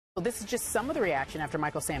Well, this is just some of the reaction after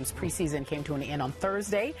Michael Sam's preseason came to an end on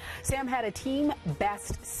Thursday. Sam had a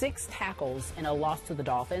team-best 6 tackles in a loss to the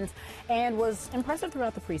Dolphins and was impressive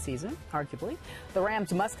throughout the preseason, arguably. The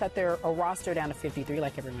Rams must cut their roster down to 53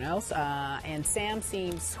 like everyone else, and Sam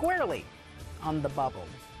seems squarely on the bubble.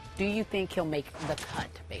 Do you think he'll make the cut,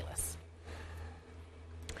 Bayless?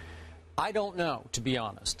 I don't know, to be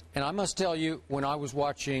honest. And I must tell you, when I was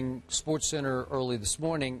watching SportsCenter early this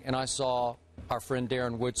morning and I saw our friend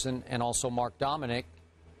Darren Woodson and also Mark Dominic,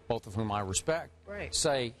 both of whom I respect,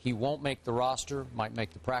 say he won't make the roster, might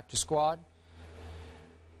make the practice squad,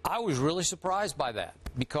 I was really surprised by that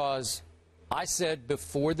because I said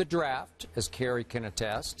before the draft, as Kerry can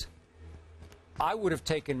attest, I would have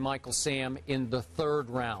taken Michael Sam in the 3rd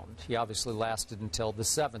round. He obviously lasted until the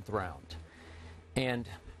 7th round. And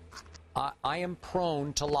I am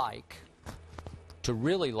prone to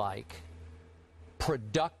really like,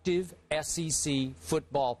 productive SEC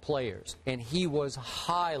football players. And he was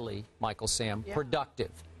highly, Michael Sam,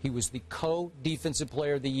 productive. He was the co-defensive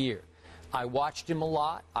player of the year. I watched him a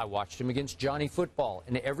lot. I watched him against Johnny Football.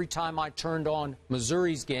 And every time I turned on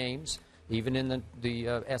Missouri's games, even in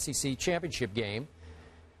the SEC championship game,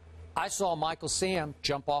 I saw Michael Sam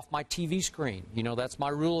jump off my TV screen. You know, that's my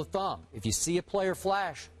rule of thumb. If you see a player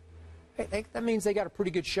flash, that means they got a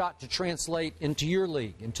pretty good shot to translate into your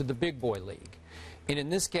league, into the big boy league. And in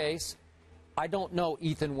this case, I don't know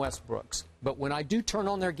Ethan Westbrooks, but when I do turn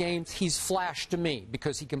on their games, he's flashed to me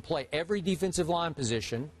because he can play every defensive line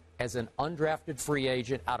position as an undrafted free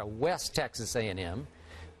agent out of West Texas A&M,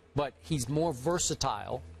 but he's more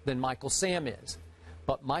versatile than Michael Sam is.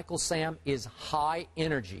 But Michael Sam is high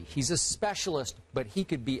energy. He's a specialist, but he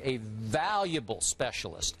could be a valuable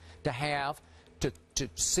specialist to have to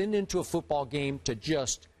send into a football game to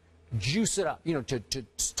just juice it up, you know, to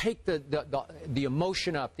take the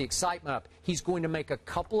emotion up, the excitement up. He's going to make a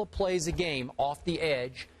couple of plays a game off the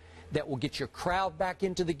edge that will get your crowd back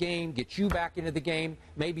into the game, get you back into the game,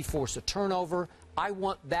 maybe force a turnover. I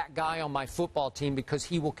want that guy on my football team because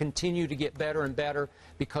he will continue to get better and better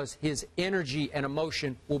because his energy and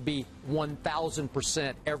emotion will be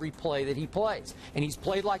 1,000% every play that he plays. And he's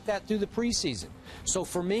played like that through the preseason. So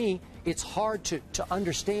for me, it's hard to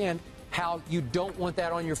understand how you don't want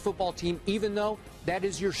that on your football team, even though that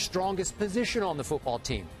is your strongest position on the football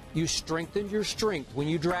team. You strengthened your strength when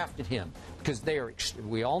you drafted him because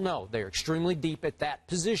we all know they're extremely deep at that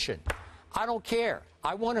position. I don't care.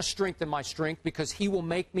 I want to strengthen my strength because he will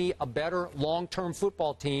make me a better long-term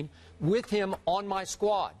football team with him on my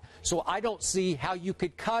squad. So I don't see how you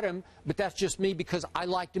could cut him, but that's just me because I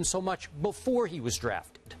liked him so much before he was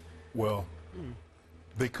drafted. Well,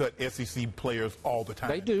 they cut SEC players all the time.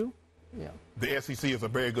 They do. Yeah. The SEC is a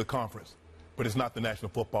very good conference, but it's not the National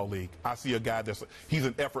Football League. I see a guy he's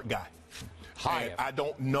an effort guy. I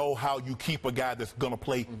don't know how you keep a guy that's going to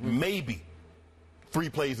play maybe 3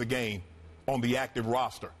 plays a game on the active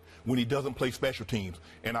roster when he doesn't play special teams.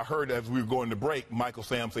 And I heard as we were going to break, Michael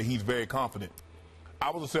Sam say he's very confident. I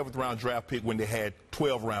was a 7th round draft pick when they had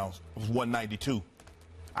 12 rounds. It was 192.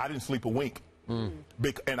 I didn't sleep a wink.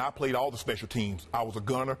 And I played all the special teams. I was a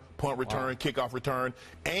gunner, punt return, kickoff return,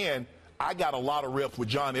 and I got a lot of reps with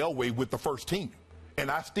John Elway with the first team.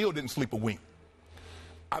 And I still didn't sleep a wink.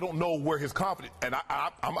 I don't know where his confidence, and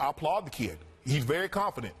I applaud the kid. He's very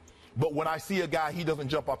confident. But when I see a guy, he doesn't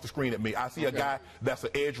jump off the screen at me. I see a guy that's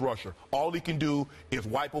an edge rusher. All he can do is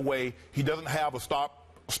wipe away. He doesn't have a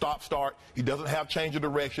stop-start. He doesn't have change of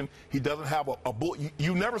direction. He doesn't have a bull.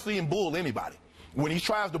 You never see him bull anybody. When he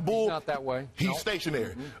tries to bull, he's not that way. He's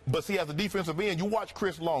stationary. But see, as a defensive end, you watch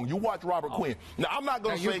Chris Long, you watch Robert Quinn. Now, I'm not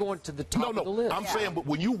going to say you're going to the top of the list. I'm saying, but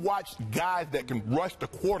when you watch guys that can rush the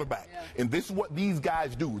quarterback, and this is what these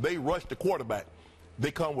guys do, they rush the quarterback.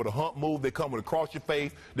 They come with a hump move. They come with a cross your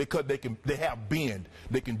face. They have bend.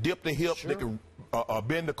 They can dip the hip. They can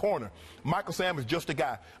bend the corner. Michael Sam is just a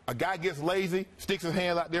guy. A guy gets lazy, sticks his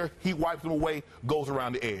hand out there, he wipes them away, goes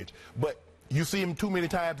around the edge. But you see him too many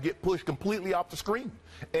times get pushed completely off the screen.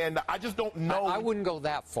 And I just don't know. I wouldn't go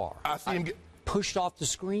that far. I see him get pushed off the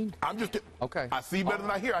screen? Okay. I see better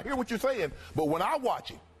than I hear. I hear what you're saying. But when I watch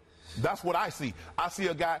him, that's what I see. I see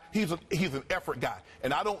a guy, he's an effort guy.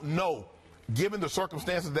 And I don't know, given the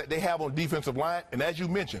circumstances that they have on the defensive line, and as you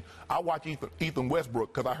mentioned, I watch Ethan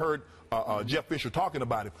Westbrook because I heard Jeff Fisher talking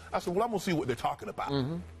about him. I said, well, I'm going to see what they're talking about.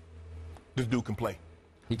 This dude can play.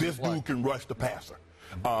 This dude can rush the passer.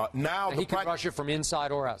 Now he can rush it from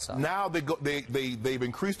inside or outside. Now they've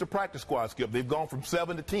increased the practice squad, Skip. They've gone from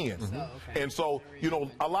 7 to 10. And so, you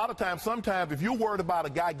know, a lot of times, sometimes if you're worried about a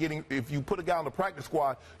guy if you put a guy on the practice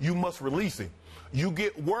squad, you must release him. You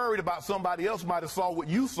get worried about somebody else might have saw what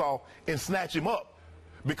you saw and snatch him up.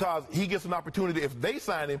 because he gets an opportunity. If they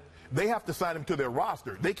sign him, they have to sign him to their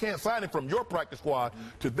roster. They can't sign him from your practice squad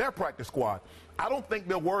to their practice squad. I don't think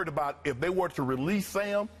they're worried about if they were to release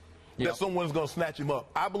Sam, that someone's going to snatch him up.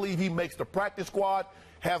 I believe he makes the practice squad,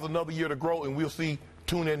 has another year to grow, and we'll see.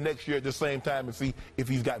 Tune in next year at the same time and see if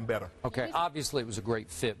he's gotten better. Okay, obviously it was a great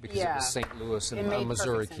fit because it was St. Louis and a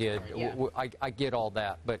Missouri kid. I get all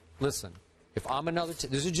that, but listen, if I'm another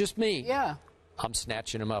this is just me. Yeah. I'm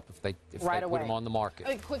snatching him up if they put him on the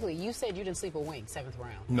market. Quickly, you said you didn't sleep a wink, 7th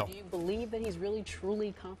round. No. Do you believe that he's really,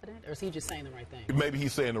 truly confident, or is he just saying the right thing? Maybe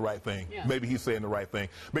he's saying the right thing. Yeah. Maybe he's saying the right thing.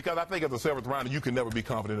 Because I think as a 7th rounder, you can never be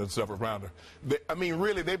confident as a 7th rounder. I mean,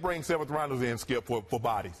 really, they bring 7th rounders in, Skip, for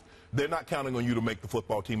bodies. They're not counting on you to make the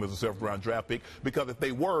football team as a 7th round draft pick, because if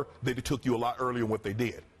they were, they'd have took you a lot earlier than what they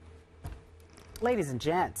did. Ladies and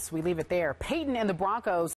gents, we leave it there. Peyton and the Broncos